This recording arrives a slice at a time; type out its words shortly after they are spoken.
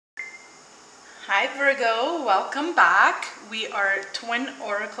Hi Virgo, welcome back. We are Twin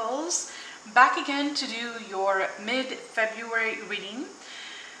Oracles, back again to do your mid-February reading.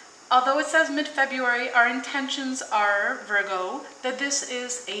 Although it says mid-February, our intentions are, Virgo, that this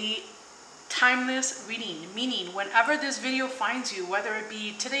is a timeless reading, meaning whenever this video finds you, whether it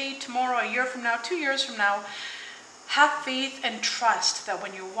be today, tomorrow, a year from now, 2 years from now, have faith and trust that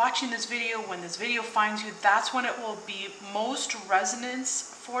when you're watching this video, when this video finds you, that's when it will be most resonance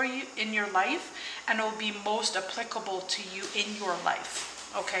for you in your life, and it will be most applicable to you in your life.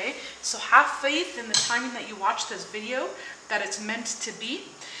 Okay, so have faith in the timing that you watch this video, that it's meant to be.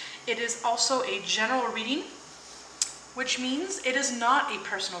 It is also a general reading, which means it is not a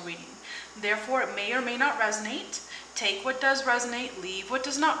personal reading. Therefore, it may or may not resonate. Take what does resonate, leave what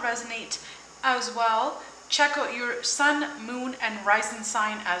does not resonate as well. Check out your sun, moon, and rising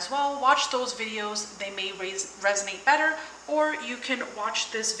sign as well. Watch those videos. They may resonate better, or you can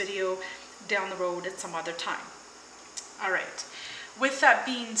watch this video down the road at some other time. All right. With that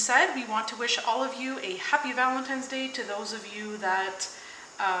being said, we want to wish all of you a happy Valentine's Day. To those of you that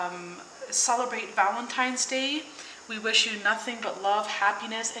celebrate Valentine's Day, we wish you nothing but love,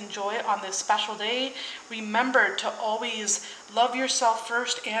 happiness, and joy on this special day. Remember to always love yourself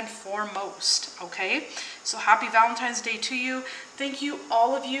first and foremost, okay? So happy Valentine's Day to you. Thank you,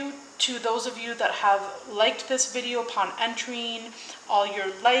 all of you, to those of you that have liked this video upon entering, all your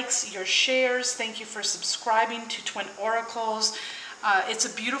likes, your shares. Thank you for subscribing to Twin Oracles. It's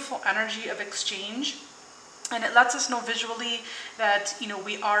a beautiful energy of exchange. And it lets us know visually that,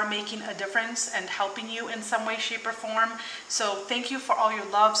 we are making a difference and helping you in some way, shape, or form. So thank you for all your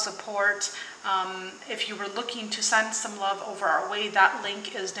love, support. If you were looking to send some love over our way, that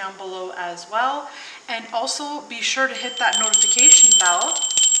link is down below as well. And also be sure to hit that notification bell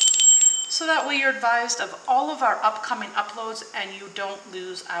so that way you're advised of all of our upcoming uploads and you don't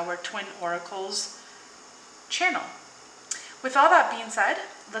lose our Twin Oracles channel. With all that being said,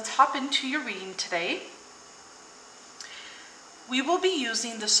 let's hop into your reading today. We will be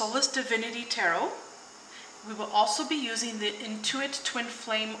using the Soulless Divinity Tarot. We will also be using the Intuit Twin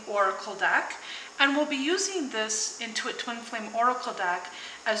Flame Oracle deck, and we'll be using this Intuit Twin Flame Oracle deck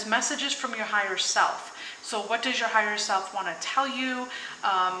as messages from your higher self. So what does your higher self want to tell you?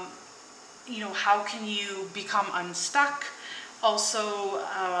 How can you become unstuck? Also,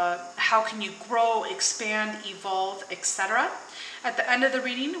 how can you grow, expand, evolve, etc. At the end of the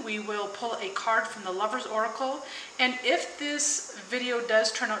reading, we will pull a card from the Lover's Oracle. And if this video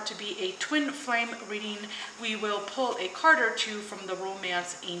does turn out to be a twin flame reading, we will pull a card or two from the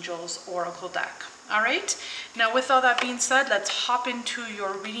Romance Angels Oracle deck. All right. Now, with all that being said, let's hop into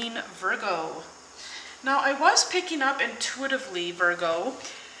your reading, Virgo. Now, I was picking up intuitively, Virgo,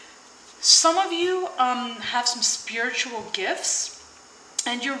 some of you have some spiritual gifts,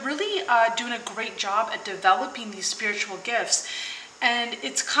 and you're really doing a great job at developing these spiritual gifts. And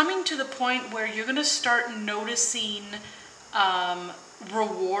it's coming to the point where you're going to start noticing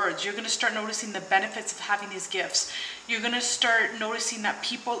rewards. You're going to start noticing the benefits of having these gifts. You're going to start noticing that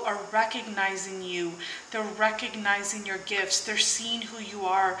people are recognizing you. They're recognizing your gifts. They're seeing who you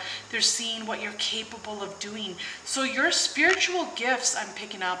are. They're seeing what you're capable of doing. So your spiritual gifts, I'm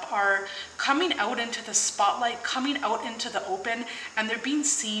picking up, are coming out into the spotlight, coming out into the open, and they're being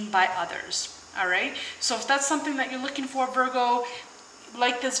seen by others. All right? So if that's something that you're looking for, Virgo,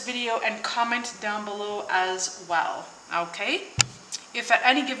 like this video and comment down below as well. Okay? If at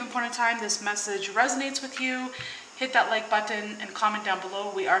any given point in time this message resonates with you, hit that like button and comment down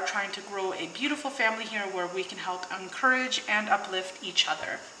below. We are trying to grow a beautiful family here where we can help encourage and uplift each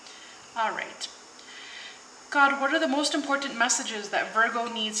other. All right. God, what are the most important messages that Virgo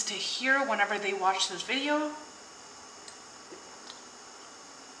needs to hear whenever they watch this video?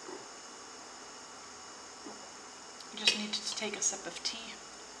 I just need to take a sip of tea.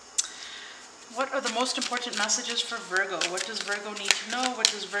 What are the most important messages for Virgo? What does Virgo need to know?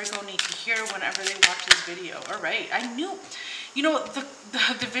 What does Virgo need to hear whenever they watch this video? All right, I knew,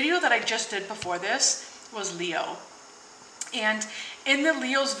 the video that I just did before this was Leo. And in the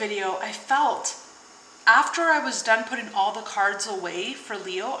Leo's video, I felt, after I was done putting all the cards away for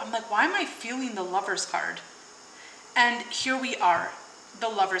Leo, I'm like, why am I feeling the Lover's card? And here we are. The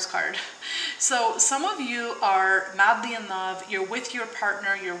Lover's card. So some of you are madly in love, you're with your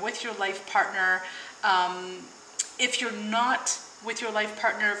partner, you're with your life partner. If you're not with your life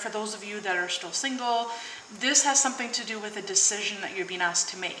partner, for those of you that are still single, this has something to do with a decision that you're being asked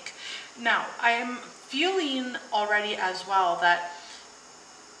to make. Now, I am feeling already as well that,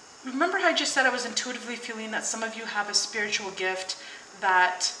 remember how I just said I was intuitively feeling that some of you have a spiritual gift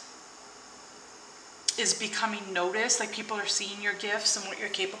that is becoming noticed, like people are seeing your gifts and what you're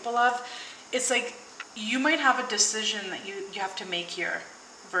capable of. it's like you might have a decision that you have to make here,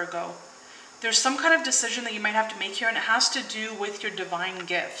 Virgo. There's some kind of decision that you might have to make here, and it has to do with your divine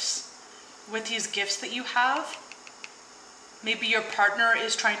gifts. With these gifts that you have, maybe your partner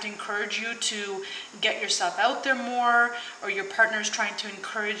is trying to encourage you to get yourself out there more, or your partner is trying to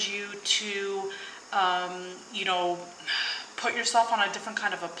encourage you to, you know, put yourself on a different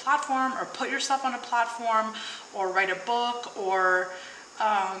kind of a platform, or put yourself on a platform, or write a book, or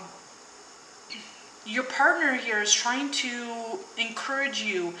your partner here is trying to encourage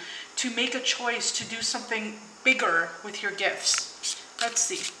you to make a choice to do something bigger with your gifts. Let's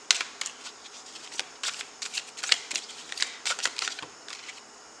see.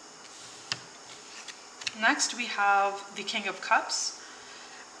 Next, we have the King of Cups.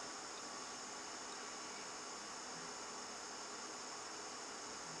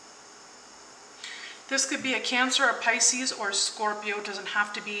 This could be a Cancer, a Pisces, or a Scorpio. It doesn't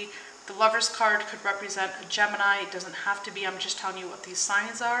have to be. The Lover's card could represent a Gemini. It doesn't have to be. I'm just telling you what these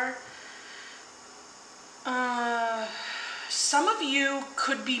signs are. Some of you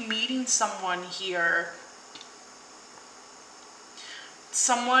could be meeting someone here.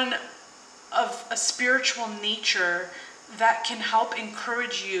 Someone of a spiritual nature that can help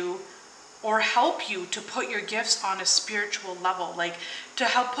encourage you or help you to put your gifts on a spiritual level, like to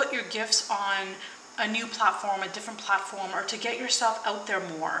help put your gifts on a new platform, a different platform, or to get yourself out there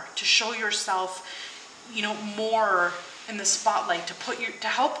more, to show yourself, you know, more in the spotlight, to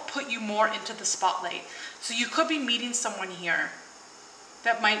help put you more into the spotlight. So you could be meeting someone here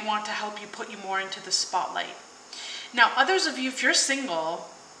that might want to help you put you more into the spotlight. Now, others of you, if you're single,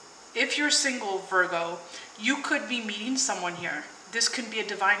 Virgo, you could be meeting someone here. This could be a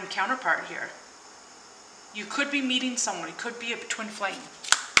divine counterpart here. You could be meeting someone. It could be a twin flame.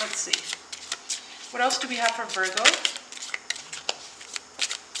 Let's see. What else do we have for Virgo?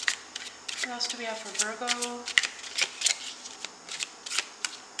 What else do we have for Virgo?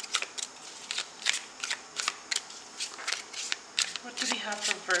 What do we have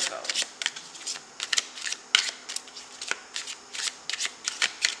for Virgo?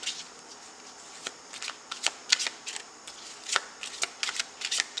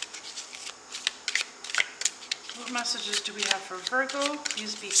 What messages do we have for Virgo?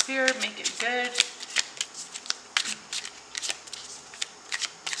 Please be clear, make it good.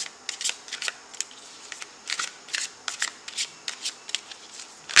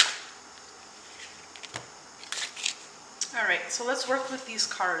 Alright, so let's work with these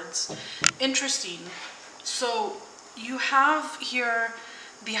cards. Interesting. So you have here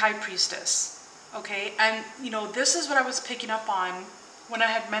the High Priestess, okay? And, you know, this is what I was picking up on when I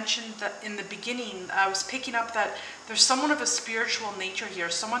had mentioned that in the beginning. I was picking up that there's someone of a spiritual nature here.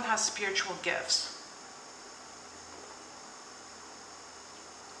 Someone has spiritual gifts.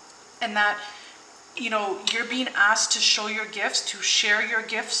 And that, you know, you're being asked to show your gifts, to share your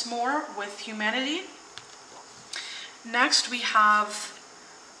gifts more with humanity. Next we have,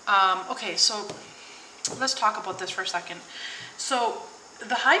 okay, so let's talk about this for a second. So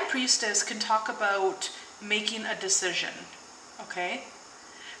the High Priestess can talk about making a decision, okay?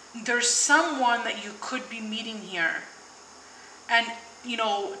 There's someone that you could be meeting here. And, you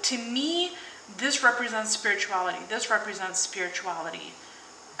know, to me, this represents spirituality. This represents spirituality.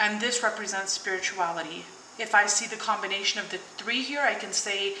 And this represents spirituality. If I see the combination of the three here, I can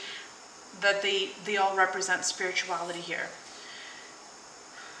say that they all represent spirituality here.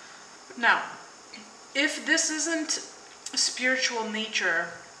 Now, if this isn't spiritual in nature,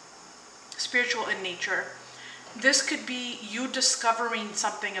 this could be you discovering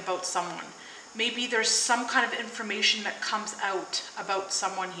something about someone. Maybe there's some kind of information that comes out about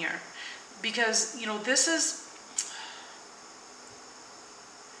someone here. Because, you know, this is...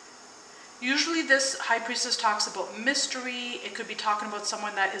 Usually this High Priestess talks about mystery. It could be talking about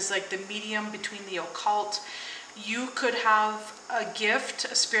someone that is like the medium between the occult. You could have a gift,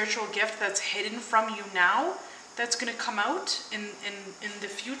 a spiritual gift that's hidden from you now that's going to come out in the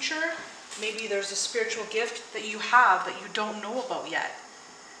future. Maybe there's a spiritual gift that you have that you don't know about yet.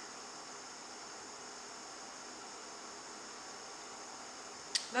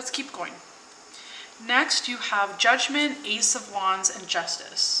 Let's keep going. Next, you have Judgment, Ace of Wands, and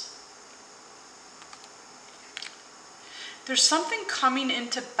Justice. There's something coming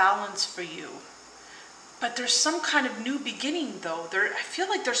into balance for you, but there's some kind of new beginning though. I feel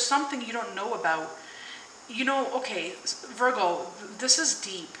like there's something you don't know about. You know, okay, Virgo, this is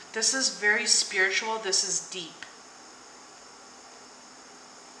deep. This is very spiritual. This is deep.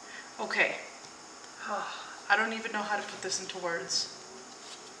 Okay. I don't even know how to put this into words.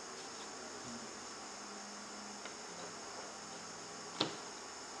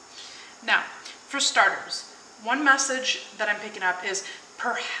 Now, for starters, one message that I'm picking up is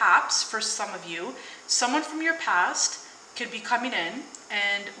perhaps for some of you, someone from your past could be coming in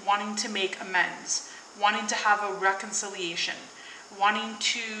and wanting to make amends, wanting to have a reconciliation, wanting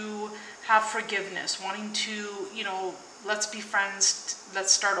to have forgiveness, wanting to, you know, let's be friends,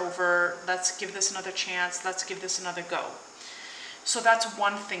 let's start over, let's give this another chance, let's give this another go. So that's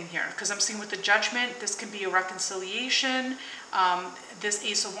one thing here, because I'm seeing with the Judgment, this can be a reconciliation. This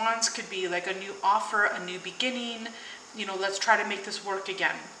Ace of Wands could be like a new offer, a new beginning. You know, let's try to make this work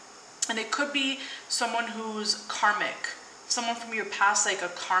again. And it could be someone who's karmic, someone from your past, like a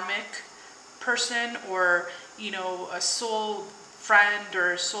karmic person, or, you know, a soul friend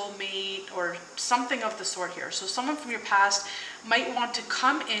or soulmate or something of the sort here. So someone from your past might want to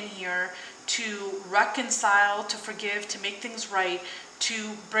come in here to reconcile, to forgive, to make things right,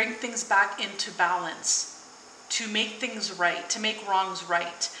 to bring things back into balance, to make things right, to make wrongs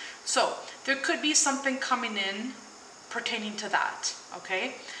right. So there could be something coming in pertaining to that,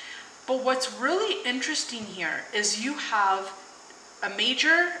 okay? But what's really interesting here is you have a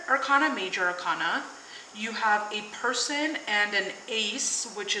major arcana, you have a person and an ace,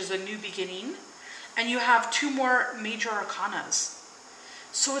 which is a new beginning, and you have two more major arcanas.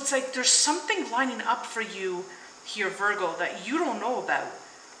 So it's like there's something lining up for you here, Virgo, that you don't know about.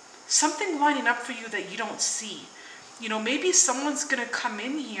 Something lining up for you that you don't see. You know, maybe someone's going to come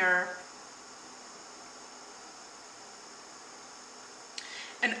in here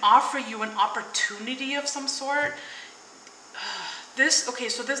and offer you an opportunity of some sort.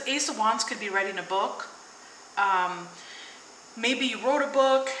 So this Ace of Wands could be writing a book. Maybe you wrote a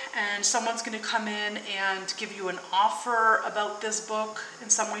book and someone's going to come in and give you an offer about this book in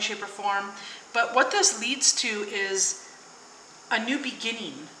some way, shape, or form. But what this leads to is a new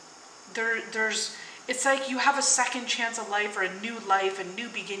beginning. It's like you have a second chance of life, or a new life, a new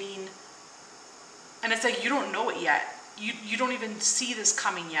beginning. And it's like you don't know it yet. You don't even see this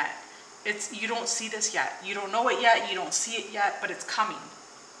coming yet. You don't see this yet. You don't know it yet. You don't see it yet, but it's coming.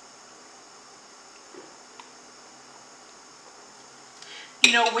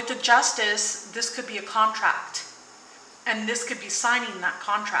 You know, with the Justice, this could be a contract, and this could be signing that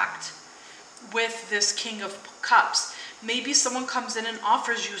contract with this King of Cups. Maybe someone comes in and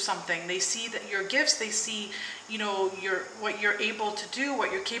offers you something. They see that your gifts, they see, you know, what you're able to do,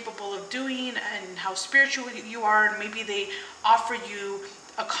 what you're capable of doing, and how spiritual you are, and maybe they offer you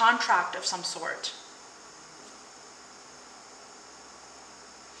a contract of some sort.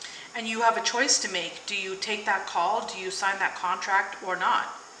 And you have a choice to make. Do you take that call? Do you sign that contract or not?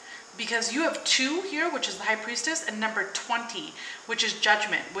 Because you have 2 here, which is the High Priestess, and number 20, which is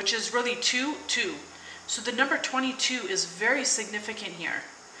Judgment, which is really 2, 2. So the number 22 is very significant here.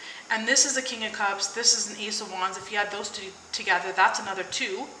 And this is a King of Cups. This is an Ace of Wands. If you add those two together, that's another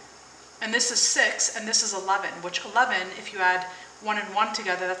 2. And this is 6, and this is 11, which 11, if you add 1 and 1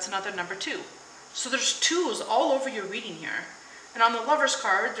 together, that's another number 2. So there's 2s all over your reading here. And on the Lover's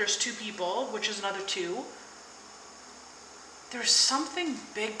card, there's 2 people, which is another 2. There's something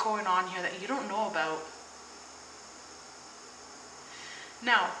big going on here that you don't know about.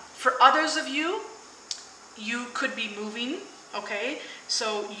 Now, for others of you, you could be moving, okay?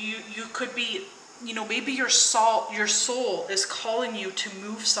 So you could be, you know, maybe your soul is calling you to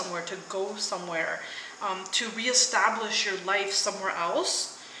move somewhere, to go somewhere, to reestablish your life somewhere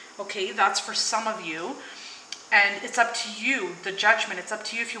else, okay? That's for some of you. And it's up to you, the Judgment, it's up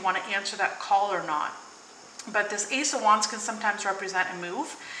to you if you want to answer that call or not. But this Ace of Wands can sometimes represent a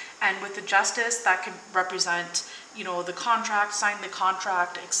move. And with the Justice, that could represent, you know, the contract, sign the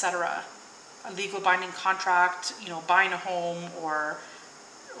contract, etc. A legal binding contract, you know, buying a home or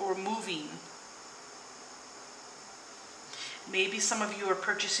moving. Maybe some of you are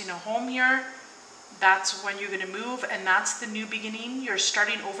purchasing a home here. That's when you're going to move, and that's the new beginning. You're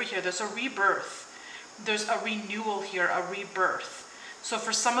starting over here. There's a rebirth. There's a renewal here, a rebirth. So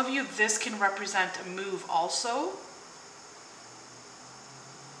for some of you, this can represent a move also.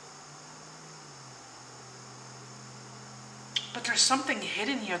 But there's something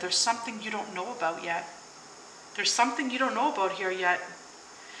hidden here. There's something you don't know about yet. There's something you don't know about here yet.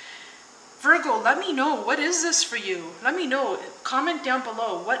 Virgo, let me know. What is this for you? Let me know. Comment down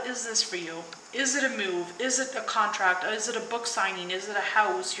below. What is this for you? Is it a move? Is it a contract? Is it a book signing? Is it a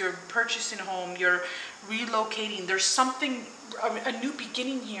house? You're purchasing a home. You're relocating. There's something, a new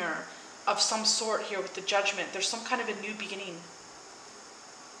beginning here of some sort here with the Judgment. There's some kind of a new beginning.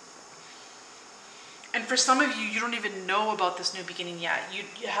 And for some of you, you don't even know about this new beginning yet.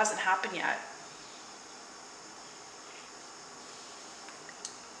 It hasn't happened yet.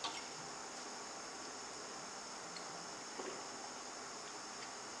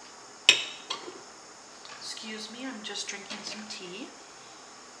 Excuse me, I'm just drinking some tea.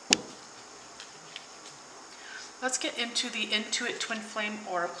 Let's get into the Intuit Twin Flame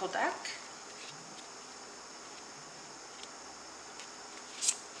Oracle deck.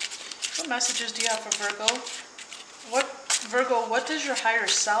 What messages do you have for Virgo? Virgo, what does your higher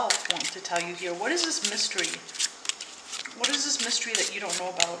self want to tell you here? What is this mystery? What is this mystery that you don't know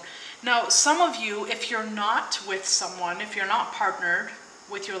about? Now, some of you, if you're not with someone, if you're not partnered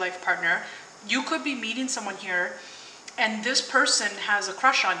with your life partner, you could be meeting someone here and this person has a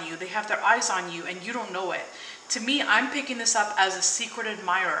crush on you. They have their eyes on you and you don't know it. To me, I'm picking this up as a secret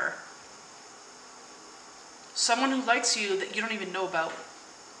admirer. Someone who likes you that you don't even know about.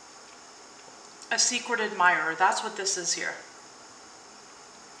 A secret admirer. That's what this is here.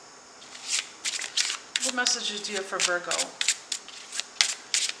 What messages do you have for Virgo?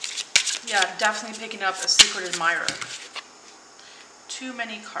 Yeah, definitely picking up a secret admirer. Too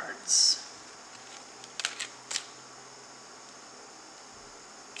many cards.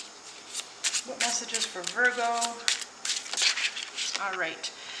 What messages for Virgo? All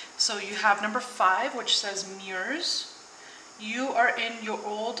right. So you have number 5, which says mirrors. You are in your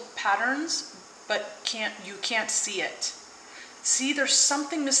old patterns, but you can't see it. See, there's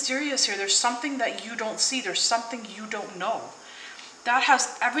something mysterious here. There's something that you don't see. There's something you don't know. That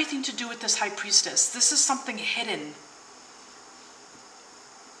has everything to do with this High Priestess. This is something hidden.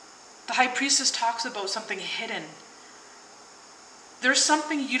 The High Priestess talks about something hidden. There's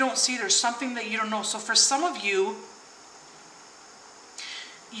something you don't see. There's something that you don't know. So for some of you,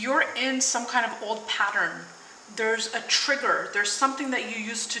 you're in some kind of old pattern. There's a trigger. There's something that you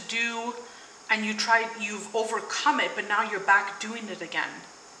used to do and you've overcome it, but now you're back doing it again.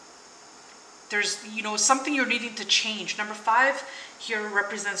 There's, something you're needing to change. Number 5 here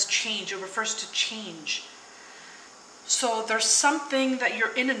represents change. It refers to change. So there's something that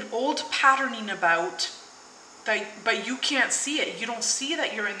you're in an old patterning about, but you can't see it. You don't see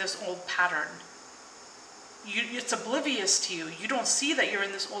that you're in this old pattern. It's oblivious to you. You don't see that you're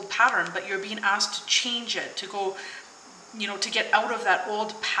in this old pattern, but you're being asked to change it, to go, to get out of that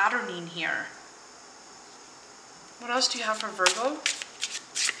old patterning here. What else do you have for Virgo?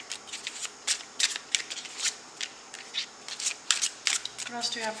 What else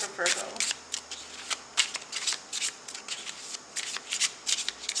do you have for Virgo?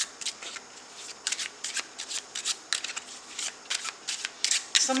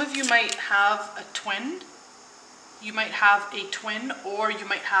 Some of you might have a twin. You might have a twin, or you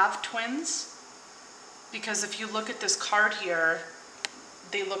might have twins. Because if you look at this card here,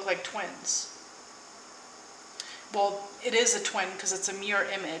 they look like twins. Well, it is a twin because it's a mirror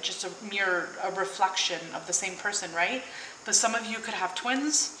image. It's a reflection of the same person, right? But some of you could have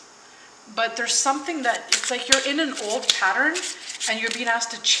twins. But there's something that, it's like you're in an old pattern and you're being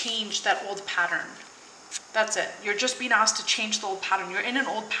asked to change that old pattern. That's it. You're just being asked to change the old pattern. You're in an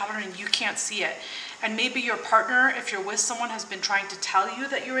old pattern and you can't see it. And maybe your partner, if you're with someone, has been trying to tell you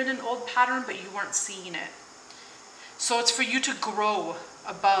that you're in an old pattern, but you weren't seeing it. So it's for you to grow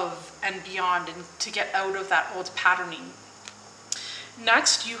above and beyond and to get out of that old patterning.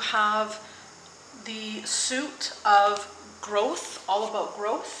 Next, you have the suit of growth, all about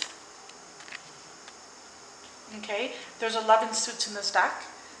growth. Okay, there's 11 suits in this deck,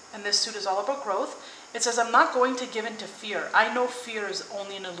 and this suit is all about growth. It says, I'm not going to give in to fear. I know fear is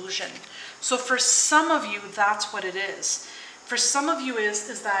only an illusion. So for some of you, that's what it is. For some of you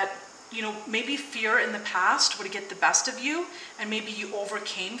is that, maybe fear in the past would get the best of you, and maybe you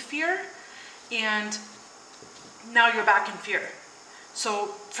overcame fear, and now you're back in fear. So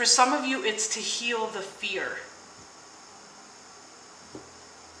for some of you, it's to heal the fear.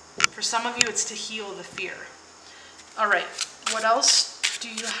 For some of you, it's to heal the fear. All right, what else do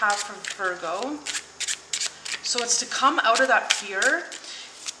you have for Virgo? So it's to come out of that fear,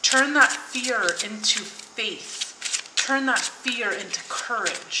 turn that fear into faith, turn that fear into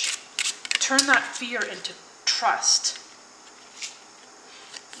courage, turn that fear into trust.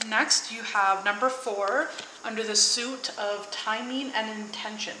 Next, you have number 4 under the suit of timing and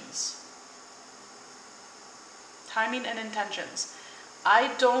intentions. Timing and intentions.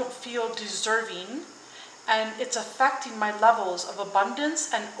 I don't feel deserving, and it's affecting my levels of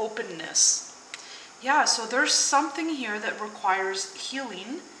abundance and openness. Yeah, so there's something here that requires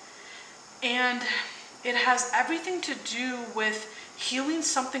healing, and it has everything to do with healing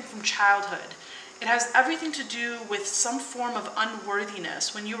something from childhood. It has everything to do with some form of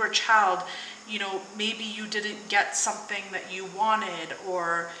unworthiness. When you were a child, maybe you didn't get something that you wanted,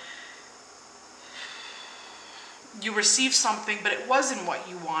 or you received something, but it wasn't what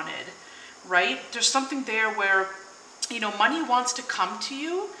you wanted, right? There's something there where, money wants to come to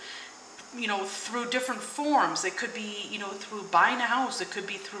you, you know, through different forms. It could be, you know, through buying a house. It could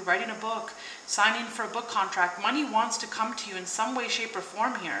be through writing a book, signing for a book contract. Money wants to come to you in some way, shape, or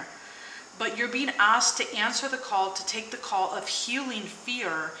form here. But you're being asked to answer the call, to take the call of healing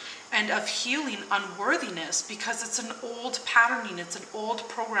fear and of healing unworthiness, because it's an old patterning, it's an old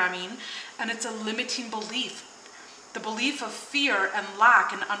programming, and it's a limiting belief. The belief of fear and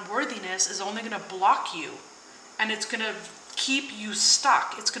lack and unworthiness is only going to block you, and it's going to keep you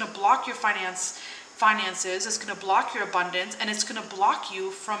stuck. It's going to block your finances, it's going to block your abundance, and it's going to block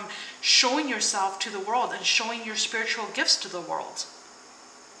you from showing yourself to the world and showing your spiritual gifts to the world.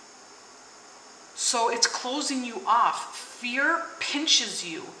 So it's closing you off. Fear pinches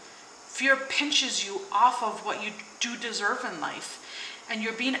you. Fear pinches you off of what you do deserve in life. And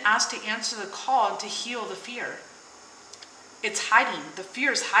you're being asked to answer the call and to heal the fear. It's hiding. The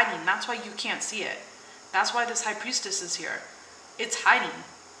fear is hiding. That's why you can't see it. That's why this high priestess is here. It's hiding.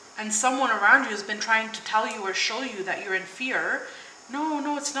 And someone around you has been trying to tell you or show you that you're in fear.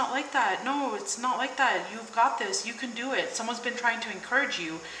 No, it's not like that. No, it's not like that. You've got this. You can do it. Someone's been trying to encourage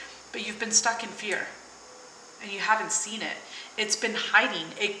you, but you've been stuck in fear and you haven't seen it. It's been hiding.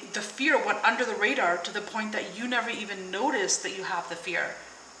 The fear went under the radar to the point that you never even noticed that you have the fear.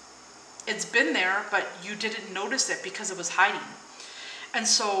 It's been there, but you didn't notice it because it was hiding. And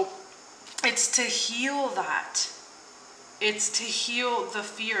so it's to heal that. It's to heal the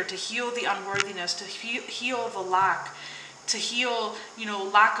fear, to heal the unworthiness, to heal the lack, to heal, you know,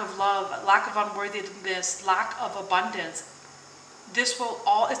 lack of love, lack of unworthiness, lack of abundance.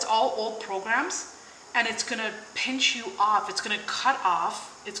 It's all old programs, and it's going to pinch you off. It's going to cut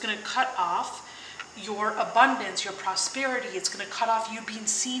off your abundance, your prosperity. It's going to cut off you being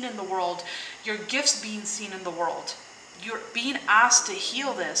seen in the world, your gifts being seen in the world. You're being asked to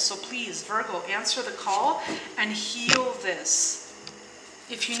heal this. So please, Virgo, answer the call and heal this.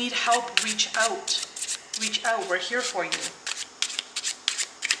 If you need help, reach out. Reach out. We're here for you.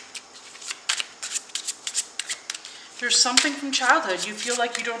 There's something from childhood. You feel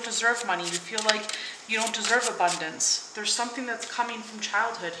like you don't deserve money. You feel like you don't deserve abundance. There's something that's coming from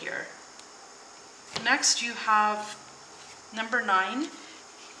childhood here. Next, you have number 9.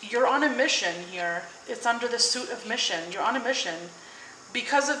 You're on a mission here. It's under the suit of mission. You're on a mission.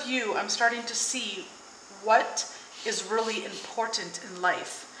 Because of you, I'm starting to see what is really important in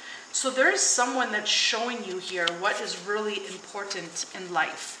life. So there is someone that's showing you here what is really important in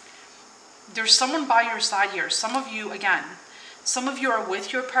life. There's someone by your side here. Some of you, again, some of you are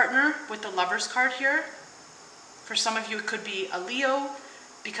with your partner with the Lover's card here. For some of you, it could be a Leo,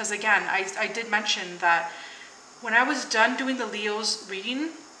 because again, I did mention that when I was done doing the Leo's reading,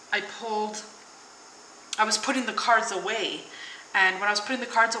 I was putting the cards away. And when I was putting the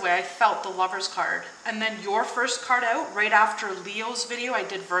cards away, I felt the Lover's card. And then your first card out, right after Leo's video, I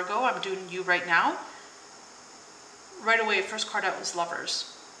did Virgo, I'm doing you right now. Right away, first card out was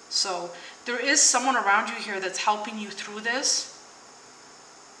Lovers. So there is someone around you here that's helping you through this.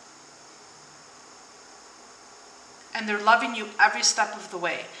 And they're loving you every step of the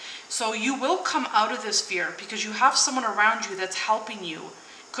way. So you will come out of this fear because you have someone around you that's helping you.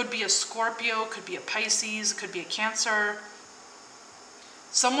 Could be a Scorpio, could be a Pisces, could be a Cancer.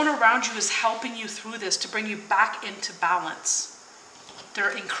 Someone around you is helping you through this to bring you back into balance.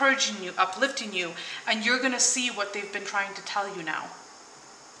 They're encouraging you, uplifting you, and you're going to see what they've been trying to tell you now.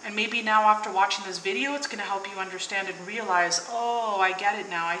 And maybe now after watching this video, it's going to help you understand and realize, oh, I get it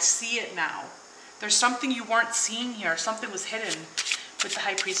now. I see it now. There's something you weren't seeing here. Something was hidden with the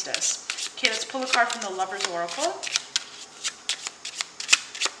High Priestess. Okay, let's pull a card from the Lover's Oracle.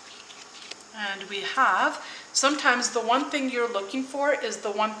 And we have, sometimes the one thing you're looking for is the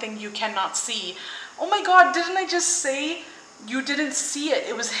one thing you cannot see. Oh my God, didn't I just say you didn't see it?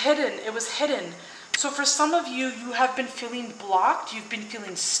 It was hidden. It was hidden. So for some of you, you have been feeling blocked. You've been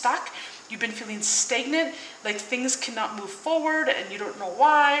feeling stuck. You've been feeling stagnant, like things cannot move forward and you don't know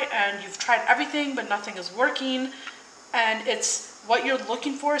why, and you've tried everything, but nothing is working. And it's what you're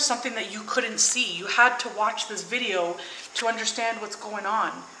looking for is something that you couldn't see. You had to watch this video to understand what's going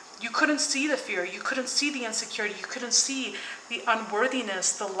on. You couldn't see the fear. You couldn't see the insecurity. You couldn't see the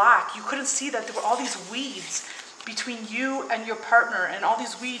unworthiness, the lack. You couldn't see that there were all these weeds between you and your partner, and all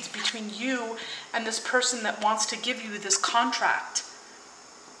these weeds between you and this person that wants to give you this contract.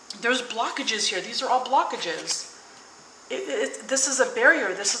 There's blockages here. These are all blockages. This is a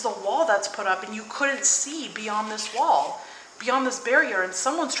barrier. This is a wall that's put up, and you couldn't see beyond this wall, beyond this barrier, and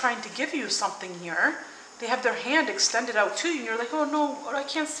someone's trying to give you something here. They have their hand extended out to you, and you're like, oh no, I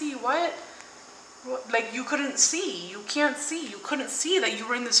can't see. What? Like you couldn't see. You can't see. You couldn't see that you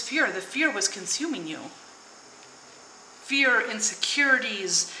were in this fear. The fear was consuming you. Fear,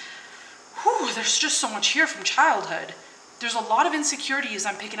 insecurities, whew, there's just so much here from childhood. There's a lot of insecurities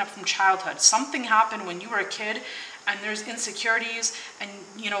I'm picking up from childhood. Something happened when you were a kid and there's insecurities, and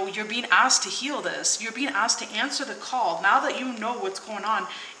you know, you're being asked to heal this. You're being asked to answer the call. Now that you know what's going on,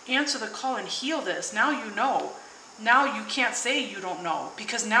 answer the call and heal this. Now you know. Now you can't say you don't know,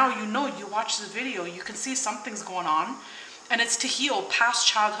 because now you know. You watch this video, you can see something's going on, and it's to heal past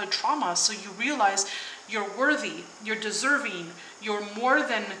childhood trauma. So you realize you're worthy, you're deserving, you're more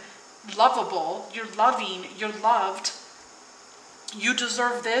than lovable, you're loving, you're loved. You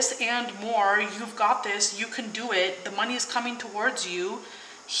deserve this and more. You've got this. You can do it. The money is coming towards you.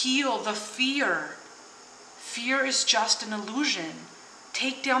 Heal the fear. Fear is just an illusion.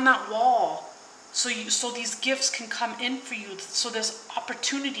 Take down that wall so these gifts can come in for you. So this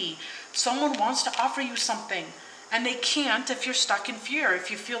opportunity, someone wants to offer you something and they can't if you're stuck in fear. If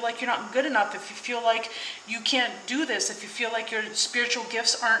you feel like you're not good enough, if you feel like you can't do this, if you feel like your spiritual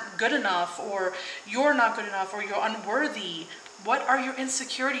gifts aren't good enough, or you're not good enough, or you're unworthy. What are your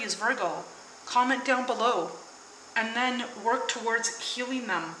insecurities, Virgo? Comment down below and then work towards healing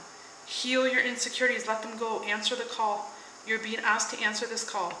them. Heal your insecurities. Let them go. Answer the call. You're being asked to answer this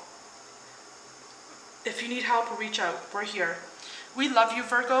call. If you need help, reach out. We're here. We love you,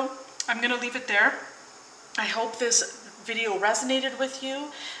 Virgo. I'm going to leave it there. I hope this video resonated with you.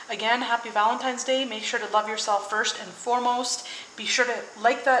 Again, happy Valentine's Day. Make sure to love yourself first and foremost. Be sure to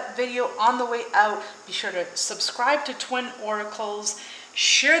like that video on the way out. Be sure to subscribe to Twin Oracles.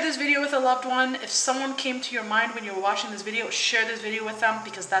 Share this video with a loved one. If someone came to your mind when you were watching this video, share this video with them,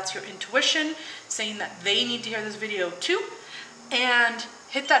 because that's your intuition saying that they need to hear this video too. And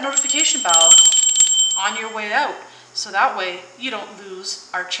hit that notification bell on your way out, so that way you don't lose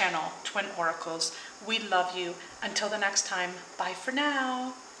our channel, Twin Oracles. We love you. Until the next time, bye for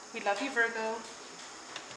now. We love you, Virgo.